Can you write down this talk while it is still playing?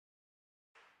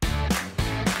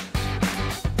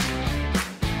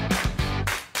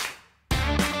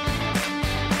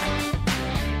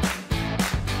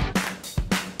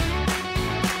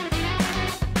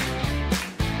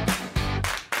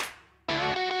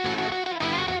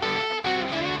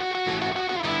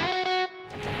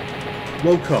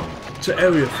Welcome to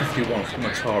Area 51 from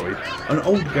Atari, an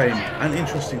old game, an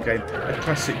interesting game, a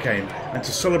classic game, and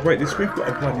to celebrate this we've got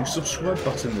a brand new subscribe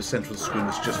button in the centre of the screen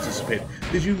that's just disappeared.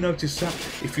 Did you notice that?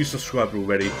 If you subscribed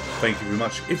already, thank you very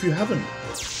much. If you haven't,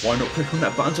 why not click on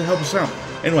that button to help us out?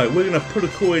 Anyway, we're going to put a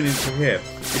coin into here.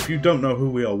 If you don't know who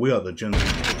we are the gentlemen,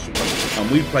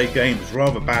 and we play games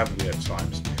rather badly at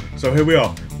times. So here we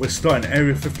are, we're starting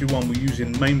Area 51, we're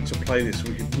using Mame to play this.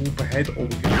 We can warp ahead or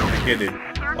we can begin in.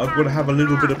 I've got to have a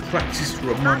little bit of practice to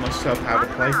remind myself how to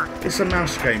play. It's a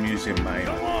mouse game using Mame.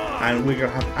 And we're going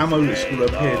to have ammo that's going to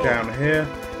appear down here.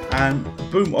 And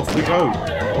boom, off we go.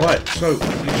 Right, so you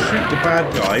shoot the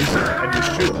bad guys and you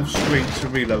shoot off screen to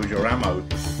reload your ammo.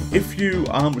 If you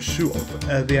shoot off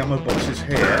the ammo boxes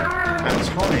here, at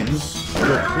times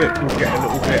your clip will get a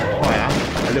little bit higher,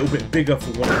 a little bit bigger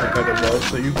for want of a better word,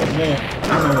 so you've got more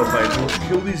ammo available to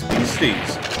kill these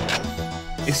beasties.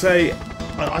 It's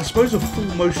I suppose a full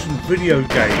motion video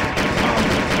game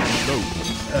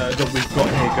that we've got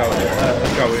here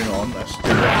going on. Let's do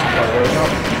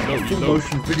that. A full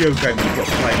motion video game we've got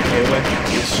playing here where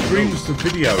it streams the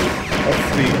video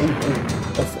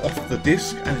off the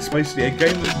disc, and it's basically a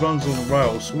game that runs on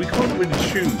rails, so we can't really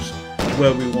choose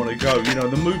where we want to go. You know,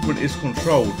 the movement is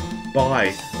controlled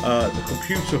by the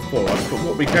computer for us, but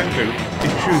what we can do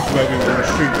is choose where we want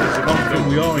to shoot, because the one thing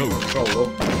we are in control of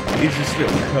is this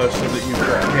little cursor that you've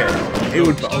got here. It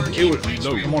would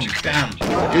come on, damn,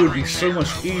 it would be so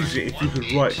much easier if you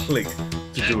could right click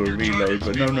to do a reload,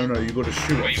 but no, you've got to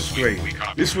shoot off screen.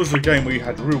 This was a game where you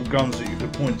had real guns that you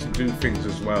could point and do things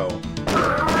as well.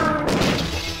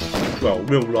 Well,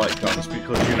 real light guns,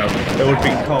 because, you know, there would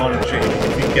be carnage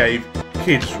if you gave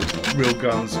kids real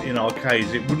guns in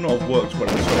arcades. It would not have worked well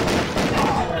at all.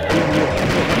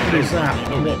 What is that?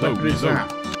 What is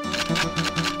that?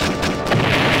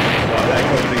 Right, that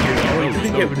got rid of you. Oh, it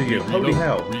didn't get rid of you. Holy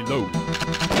hell.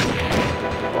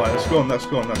 Right, that's gone.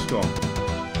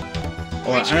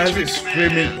 Alright, and as it's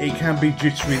streaming, it can be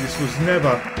jittery. This was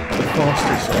never the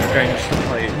fastest of games to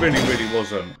play. It really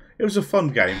wasn't. It was a fun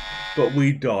game, but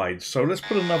we died. So let's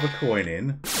put another coin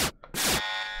in.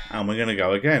 And we're going to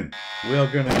go again. We are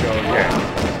going to go again.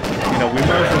 You know, we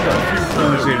might as well get a few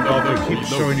coins in rather than keep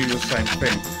showing you the same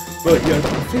thing. But, you know,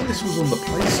 I think this was on the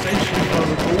PlayStation, if I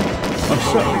recall. I've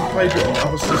certainly played it on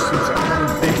other systems that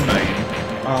haven't been made.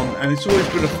 And it's always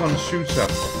been a fun shooter.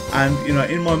 And, you know,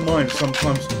 in my mind,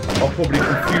 sometimes I'll probably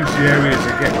confuse the areas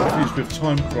and get confused with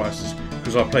Time Crisis,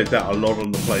 because I played that a lot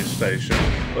on the PlayStation.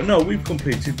 But no, we've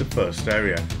completed the first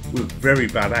area with very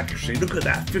bad accuracy. Look at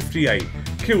that, 58,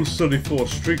 kills 34,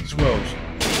 streak 12s.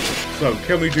 So,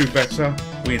 can we do better?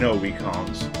 We know we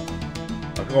can't.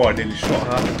 Oh, I nearly shot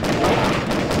her.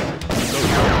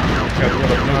 Okay, we've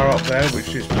got a power up there,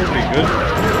 which is probably good.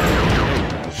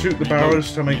 Shoot the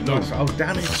barrels to make nice... Oh,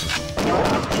 damn it!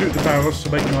 Shoot the barrels to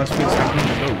make nice things happen.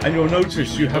 And you'll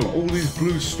notice you have all these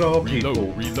blue star people.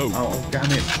 Oh,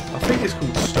 damn it. I think it's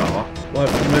called Star, like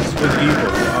from Resident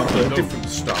Evil, but a different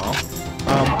star.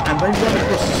 And they run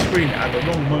across the screen at the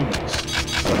wrong moments.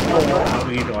 So, oh,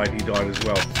 he died as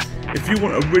well. If you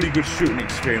want a really good shooting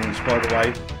experience, by the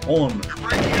way, on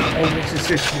what is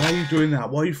this? Why are you doing that?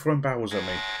 Why are you throwing barrels at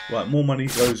me? Right, more money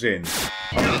goes in.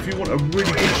 If you want a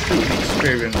really good shooting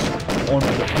experience on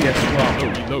the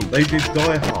PS1, they did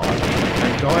Die Hard,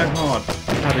 and Die Hard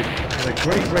had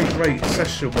a great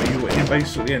session where you were in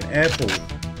basically an airport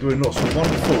doing lots of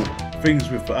wonderful things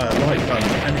with light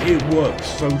guns, and it worked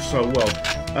so well.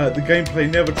 The gameplay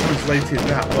never translated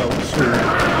that well to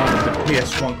the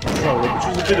PS1 controller, which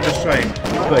was a bit of a shame,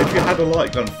 but if you had a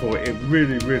light gun for it, it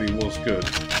really was good.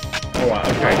 Alright,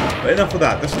 okay, but enough of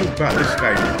that, let's talk about this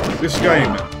game. This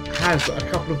game has a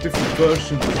couple of different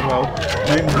versions as well.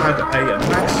 Mame had a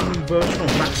maximum version or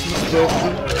maximus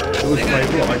version that was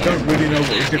playable. I don't really know what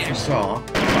the differences are.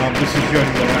 This is the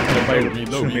only one I have available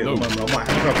to me at the moment. I might have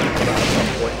to have a look at that at some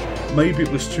point. Maybe it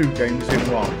was 2 games in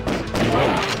one.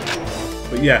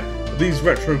 But yeah, these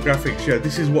retro graphics, yeah,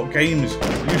 this is what games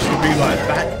used to be like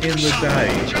back in the day.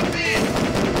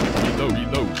 You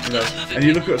know, and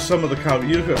you look at some of the current,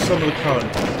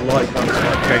 light gun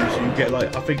type games, and you get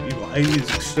like, I think you've got Aliens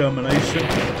Extermination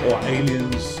or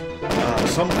Aliens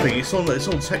something. It's on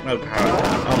Techno Power.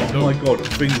 Oh my god,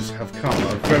 things have come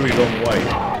a very long way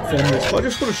from this. But I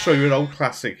just want to show you an old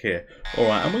classic here.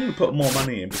 Alright, and we're going to put more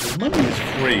money in, because money is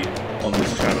free on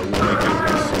this channel when we do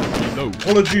this.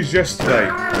 Apologies yesterday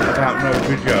about no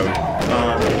video.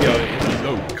 You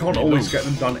know, Can't always get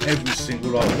them done every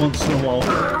single night. Once in a while,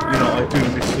 you know, I do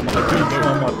miss them. I do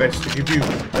try my best to give you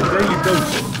a daily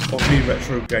dose of me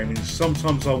retro gaming.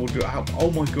 Sometimes I will do,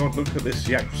 oh my god, look at this,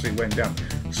 the accuracy went down.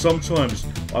 Sometimes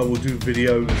I will do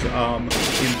videos in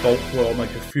bulk where I'll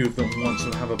make a few of them once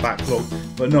and have a backlog.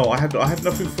 But no, I have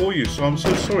nothing for you, so I'm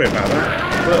so sorry about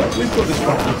that. But we've got this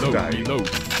one for today.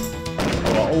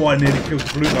 Oh, I nearly killed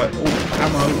the blue guy. Oh,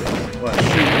 ammo. Right,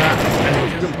 shoot that. And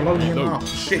it didn't blow him up.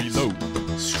 Shit.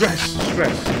 Stress.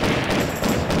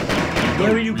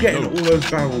 Where are you getting all those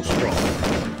barrels from?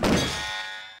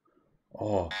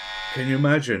 Oh, can you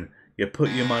imagine? You put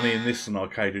your money in this in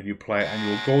arcade and you play it and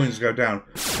your coins go down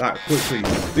that quickly.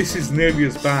 This is nearly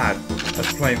as bad as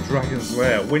playing Dragon's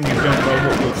Lair when you don't know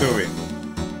what you're doing.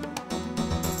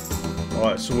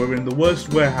 Alright, so we're in the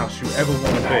worst warehouse you ever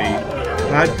want to be.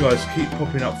 Bad guys keep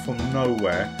popping up from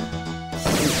nowhere.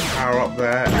 Power up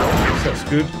there. That's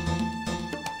good.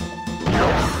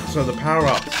 So the power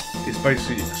up is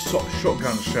basically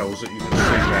shotgun shells that you can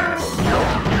see there.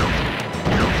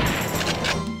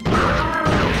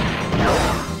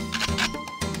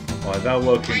 Alright, they're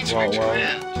working quite well.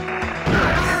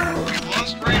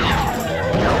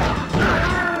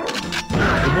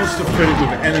 It wants to fill it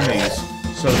with enemies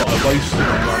so that I waste them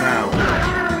and run out.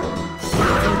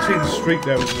 14th streak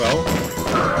there as well.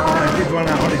 Oh, I did run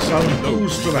out on its own.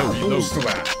 Balls to that, balls to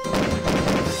that.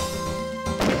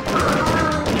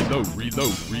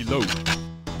 Reload.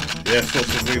 Yes,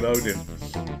 lots of reloading.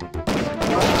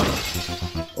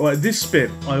 Alright, this bit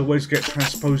I always get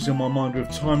transposed in my mind with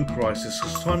Time Crisis,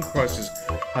 because Time Crisis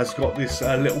has got this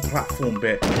little platform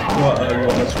bit quite early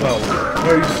on as well,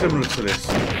 very similar to this.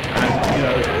 And you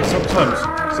know,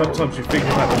 sometimes you think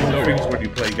about the wrong things when you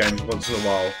play games once in a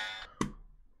while.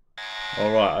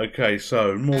 Alright, okay,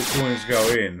 so more coins go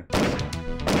in.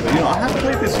 But you know, I have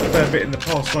played this a fair bit in the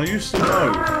past, and I used to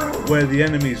know where the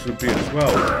enemies would be as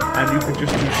well, and you could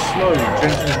just do slow,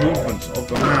 gentle movements of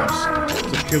the mouse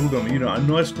to kill them. You know, a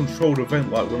nice controlled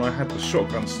event like when I had the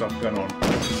shotgun stuff going on.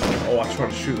 Oh, I tried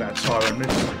to shoot that tire and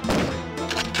missed.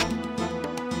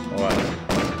 Alright.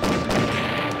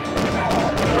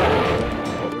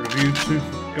 Got rid of you two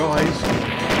guys.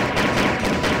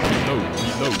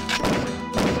 Reload.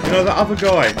 You know, that other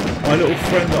guy, my little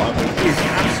friend that I'm with, is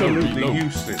absolutely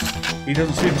useless. He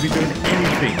doesn't seem to be doing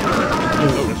anything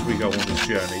important as we go on this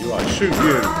journey. Right, shoot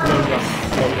you, blow that.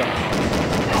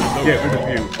 Get rid of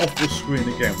you. Off the screen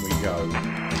again we go.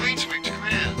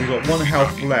 We've got 1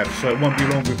 health left, so it won't be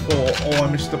long before... Oh, I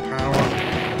missed the power.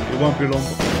 It won't be long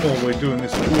before we're doing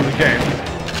this all again.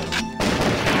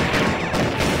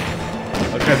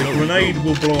 Okay, the grenade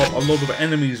will blow up a lot of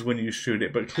enemies when you shoot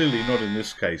it, but clearly not in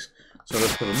this case. So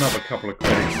let's put another couple of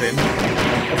credits in.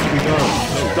 Off we go.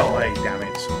 Die, damn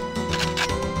it.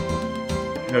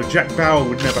 You know, Jack Bauer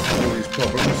would never have all these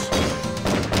problems.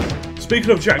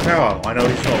 Speaking of Jack Bauer, I know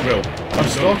he's not real. I've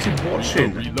started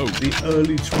watching the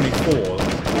early 24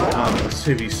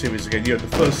 TV series again. You know, the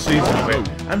first season of it.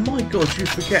 And my god, you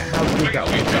forget how good that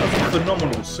was. That was a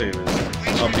phenomenal series.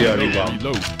 The early one.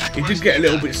 It did get a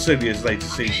little bit silly as later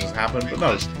seasons happened, but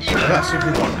no, that's a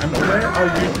good one. And where are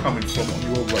you coming from on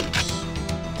your ropes?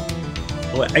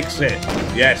 Well, exit.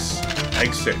 Yes,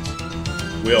 exit.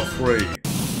 We are free.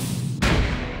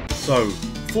 So,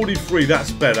 43,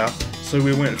 that's better. So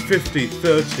we went 50,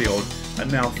 30 odd,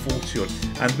 and now 40 odd.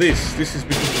 And this is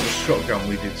because of the shotgun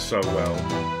we did so well.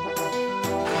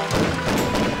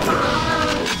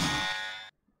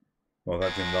 Well,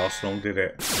 that didn't last long, did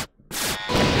it?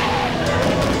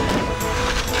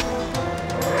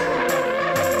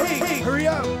 Hey, hurry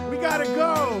up! We gotta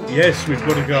go! Yes, we've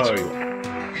got to go.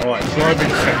 Alright,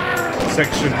 driving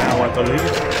section now, I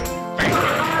believe.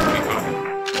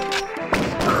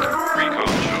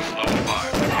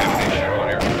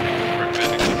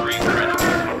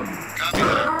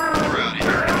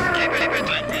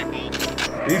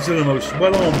 These are the most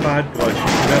well-armed bad guys you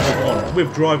could ever want,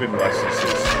 with driving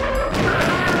licenses.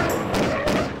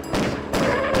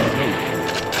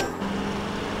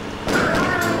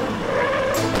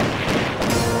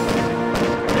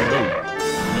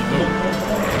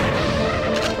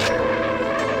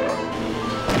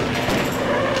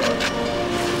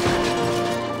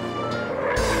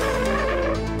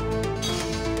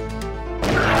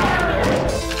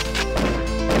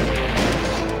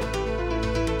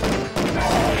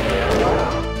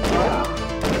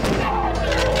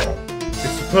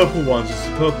 Purple ones, it's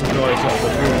the purple guys that are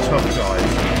the real tough guys.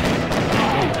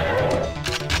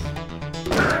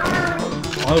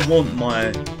 I want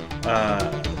my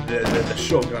the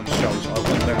shotgun shells, I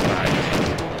want them back.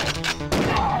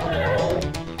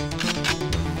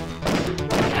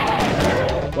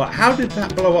 Like, how did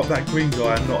that blow up that green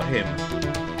guy and not him?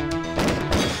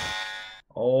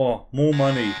 Oh, more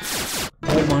money.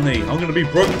 More money. I'm going to be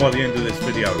broke by the end of this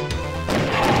video.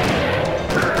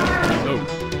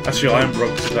 Actually, I am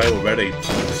broke today already.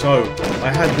 So,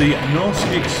 I had the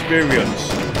nasty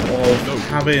experience of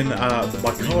having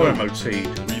my car MOT'd.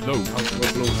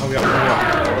 Hurry up.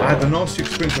 I had the nasty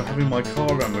experience of having my car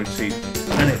MOT'd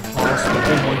and it passed. Oh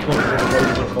my god, what a road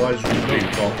of advisory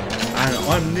we've got. And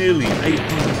I'm nearly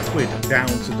 800 quid down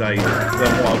today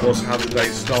than what I was how the day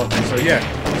started. So yeah,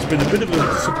 it's been a bit of a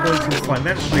disappointing,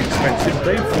 financially expensive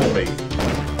day for me.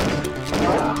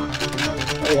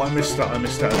 Oh, I missed that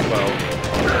as well.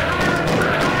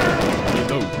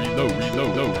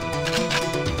 Reload.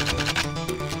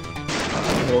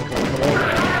 Come on.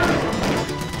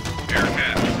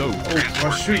 Oh, can I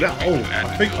shoot that? Oh,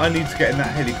 I think I need to get in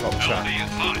that helicopter.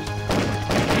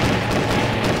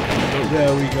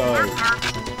 There we go.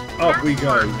 Up we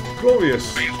go.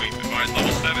 Glorious. Level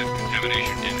 7,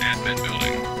 contamination in admin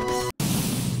building.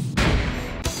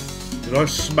 Did I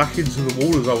smack into the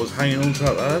wall as I was hanging on to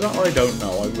that? I don't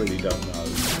know. I really don't know.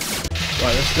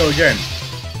 Right, let's go again.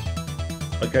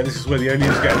 Okay, this is where the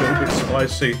aliens get a little bit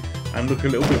spicy and look a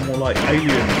little bit more like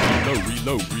aliens.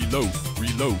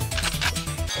 Reload.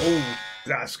 Oh,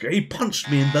 that's good. He punched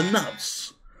me in the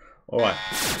nuts. Alright.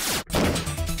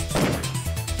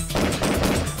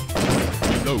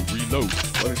 Reload.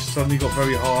 Well, it's suddenly got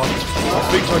very hard. I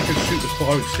think I can shoot the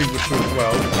fire extinguisher as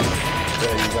well.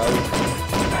 There you go.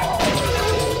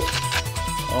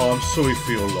 Oh, I'm sorry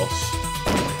for your loss.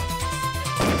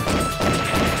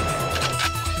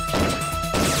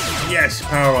 Yes,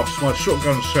 power-ups, my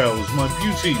shotgun shells, my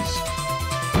beauties.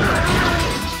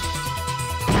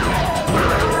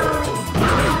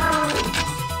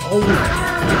 Oh,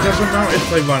 it doesn't matter if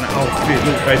they run out.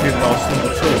 Look, they didn't last long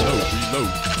at all.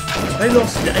 They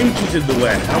lost ages in the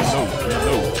warehouse.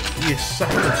 You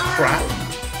sack of crap.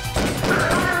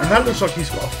 And that looks like he's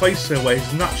got a face there where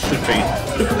his nuts should be.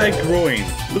 Look at their groin.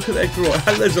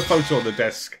 There's a photo on the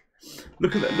desk.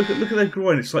 Look at their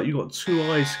groin. It's like you've got two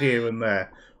eyes here and there.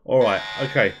 Alright,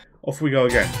 okay. Off we go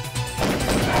again.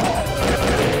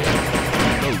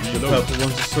 The purple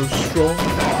ones are so strong.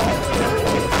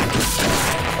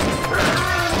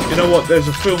 You know what, there's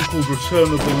a film called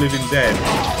Return of the Living Dead,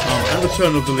 and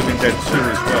Return of the Living Dead 2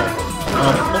 as well.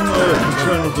 On the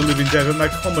Return of the Living Dead and their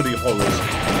comedy horrors,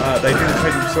 they didn't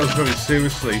take themselves very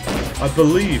seriously. I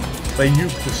believe they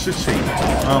nuked the city,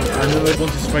 and then they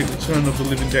wanted to make Return of the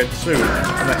Living Dead 2,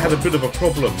 and they had a bit of a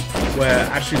problem where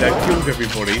actually they killed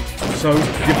everybody, so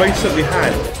you basically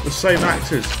had the same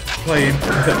actors playing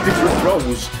different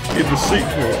roles in the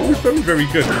sequel. It was very, very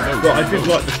good. But I did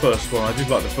like the first one. A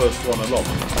lot.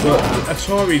 But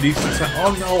Atari needs to say,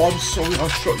 oh no, I'm sorry, I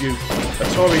shot you.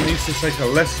 Atari needs to take a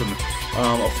lesson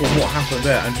from what happened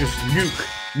there and just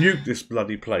nuke this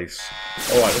bloody place.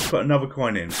 Alright, let's put another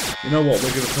coin in. You know what,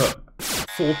 we're going to put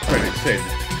 4 credits in.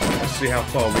 Let's see how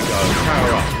far we go.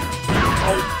 Power up.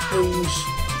 Oh, fools.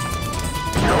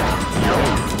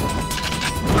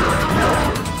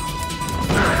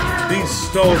 These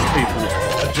stars people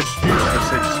are just useless,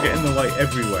 they just get in the way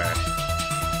everywhere.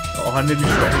 Oh, I nearly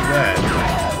shot him there.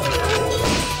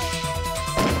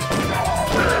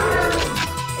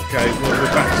 Okay, well,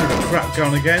 we're back to the crap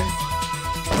gun again.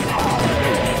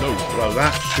 Blow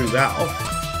that, shoot that off.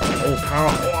 Oh, power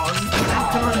up. Oh, how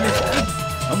can I miss that?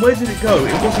 And where did it go?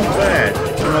 It wasn't there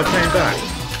when I came back.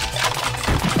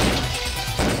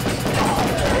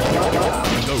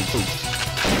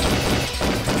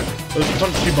 Those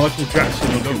punchy Michael Jackson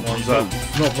looking ones are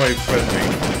not very friendly.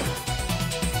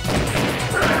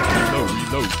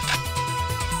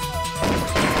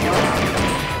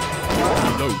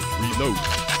 Reload.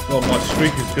 Well, my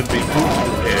streak is going to be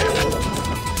brutal here.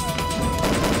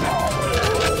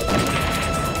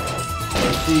 Go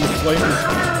through the flames.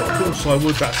 Of course I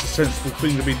would, that's a sensible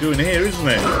thing to be doing here, isn't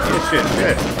it?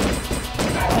 Yes.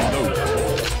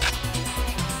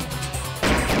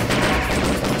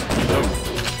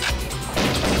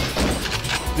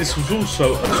 This was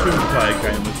also a 2-player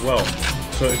game as well,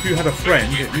 so if you had a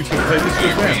friend, you could play this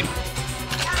with them.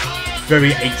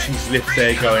 Very 80s lift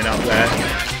there going up there.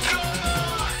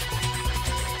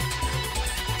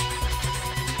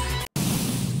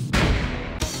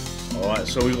 Alright,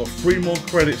 so we've got 3 more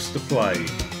credits to play.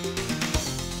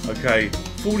 Okay,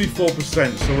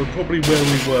 44%, so we're probably where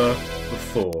we were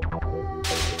before.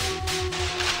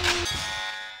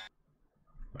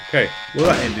 Okay, well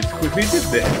that ended quickly,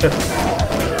 didn't it?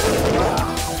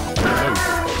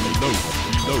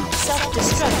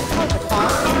 Self-destruct carpet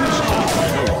bomb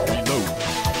initiated.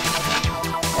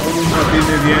 Oh, we might be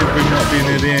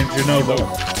near the end, you know what?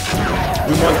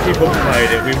 We might keep on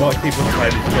playing it. We might keep on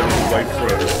playing it all the way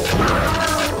through.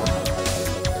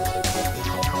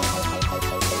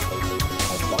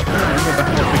 I can't remember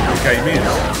how big the game is.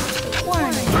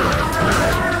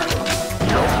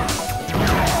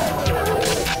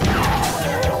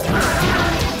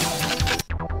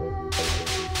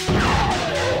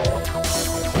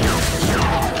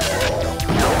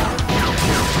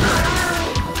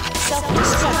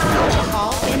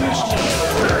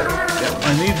 I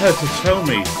need her to tell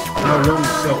me how long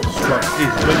self-destruct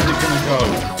is. When's it gonna go?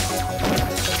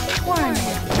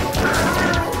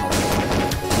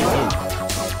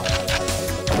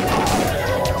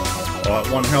 Alright,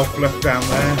 1 health left down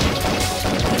there.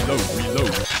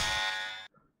 Reload.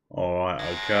 Alright,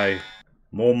 okay.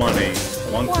 More money.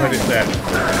 1 credit left.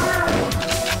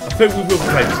 I think we will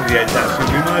play to the end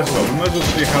actually. We might as well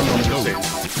see how long this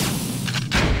is.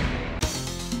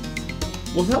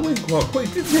 Well, that went quite quick,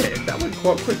 didn't it? That went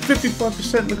quite quick.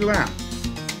 55%, look at that.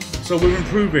 So we're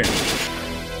improving.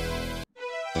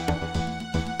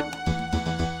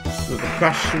 So the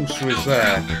crash saucer is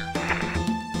there.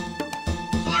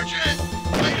 Sergeant,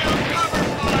 lay down cover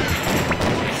fire.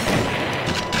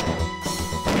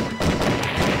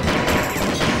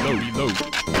 Reload.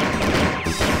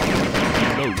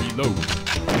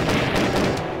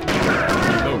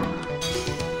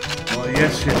 Oh,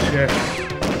 yes.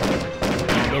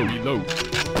 Reload.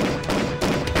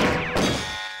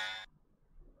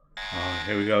 Oh,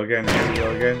 here we go again.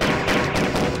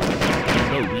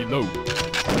 Reload.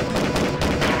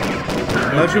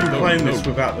 Imagine playing this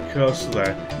without the cursor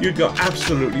there. You'd go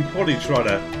absolutely potty trying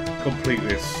to complete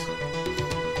this.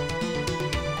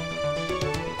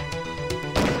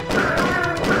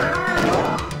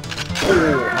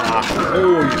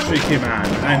 Oh, you cheeky man,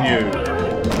 and you.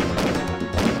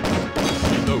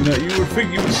 You know, you would think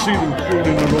you would see them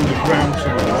crawling along the ground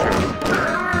somewhere.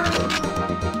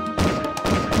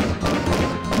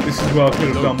 This is what I could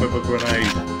have done with a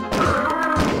grenade.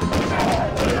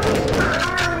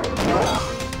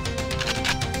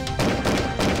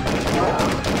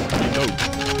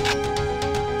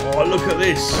 Oh, look at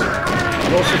this!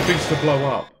 Lots of things to blow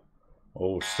up.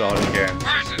 Oh, start again.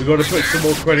 We've got to put some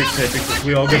more credits in because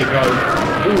we are going to go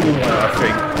all the way, I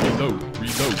think. Reload.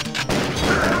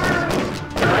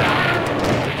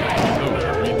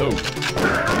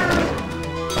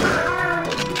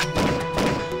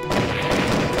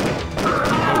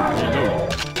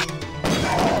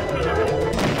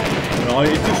 No,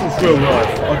 if this was real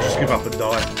life, I'd just give up and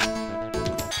die.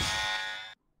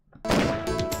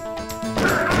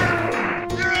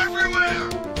 They're everywhere.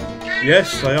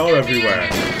 Yes, they are everywhere.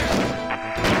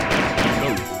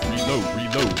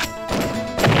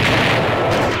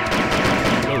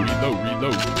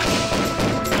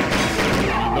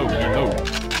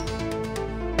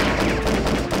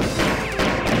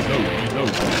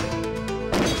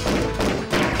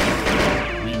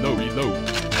 Reload.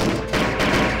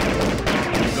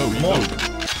 Come on.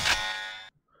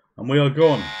 And we are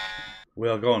gone.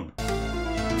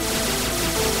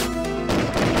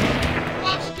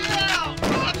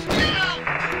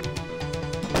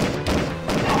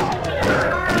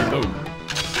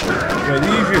 Yeah, the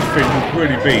easiest thing would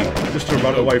really be just to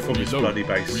run away from this bloody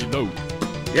base.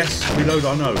 Yes, reload,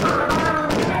 I know.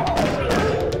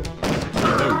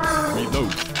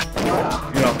 Reload.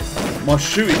 You know, my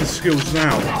shooting skills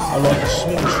now are like a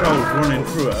small child running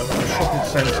through a shopping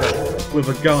centre with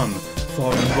a gun,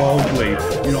 firing wildly.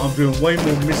 You know, I'm doing way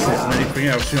more misses than anything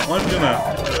else. You know, I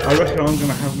reckon I'm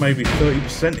gonna have maybe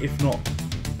 30%, if not,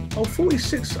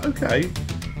 46. Okay.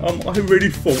 I really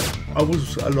thought I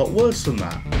was a lot worse than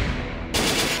that.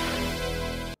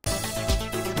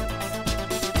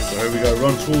 So here we go,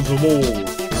 run towards the wall,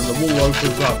 and the wall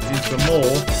opens up into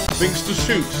more things to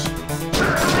shoot.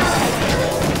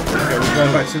 Okay, we're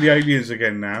going back to the aliens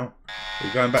again now.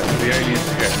 Reload.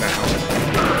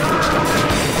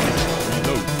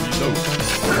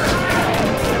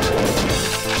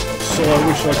 So I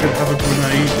wish I could have a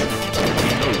grenade.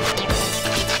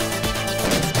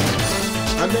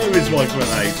 And there is my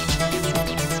grenade.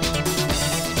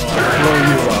 Right, blow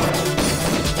you up.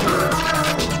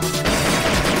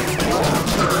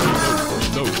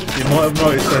 You might have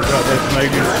noticed that there's an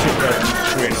alien ship there on the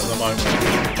screen at the moment.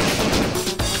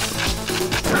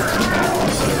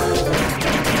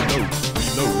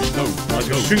 I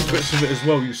can shoot bits of it as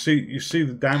well. You see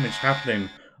the damage happening.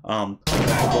 Like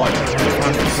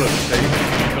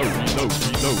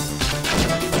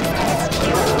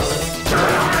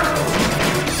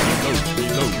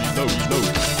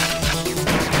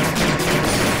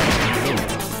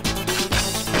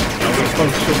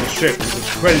focus on the ship because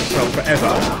credits are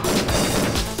forever.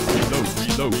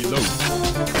 reload, reload.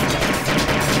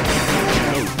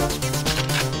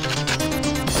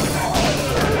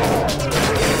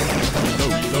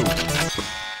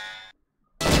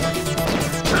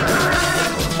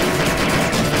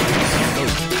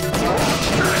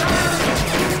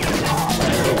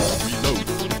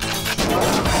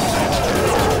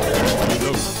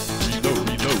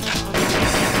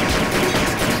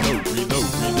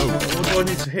 I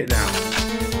need to hit now.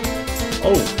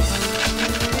 Oh.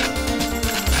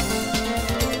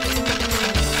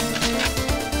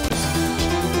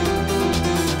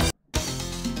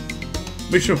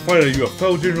 Mission failure. You have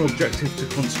failed in your objective to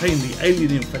contain the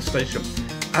alien infestation.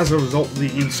 As a result, the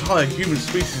entire human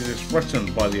species is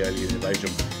threatened by the alien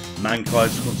invasion.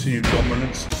 Mankind's continued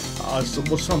dominance.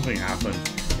 Well, something happened.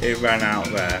 It ran out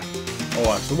there.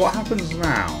 Alright, so what happens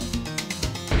now?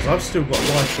 Because I've still got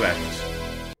life left.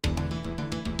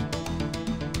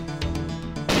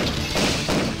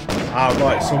 Ah,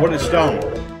 right, so what it's done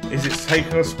is it's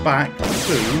taken us back to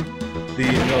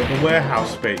the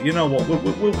warehouse bit. You know what,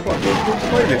 we'll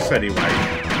play this anyway.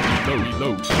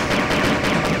 Reload.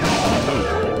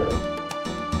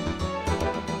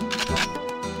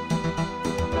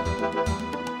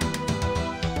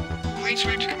 Clean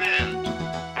sweep to command.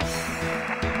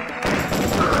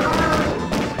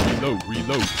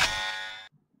 Reload.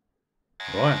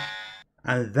 Right,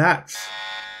 and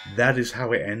that is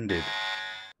how it ended.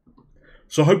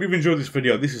 So I hope you've enjoyed this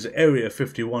video. This is Area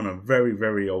 51, a very,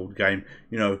 very old game.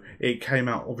 You know, it came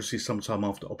out obviously sometime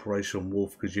after Operation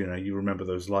Wolf, because, you know, you remember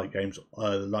those light games,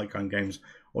 light gun games,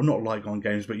 or not light gun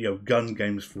games, but, you know, gun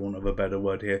games for want of a better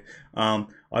word here.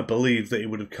 I believe that it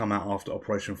would have come out after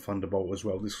Operation Thunderbolt as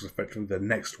well. This was effectively the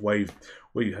next wave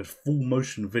where you had full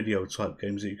motion video type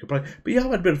games that you could play. But yeah,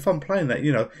 I've had a bit of fun playing that,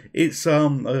 you know. It's,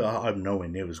 I'm nowhere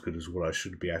near as good as what I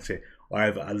should be at it. I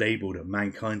have labelled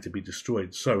Mankind to be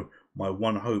destroyed, so my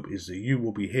one hope is that you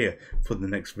will be here for the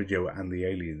next video and the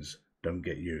aliens don't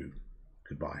get you.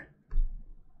 Goodbye.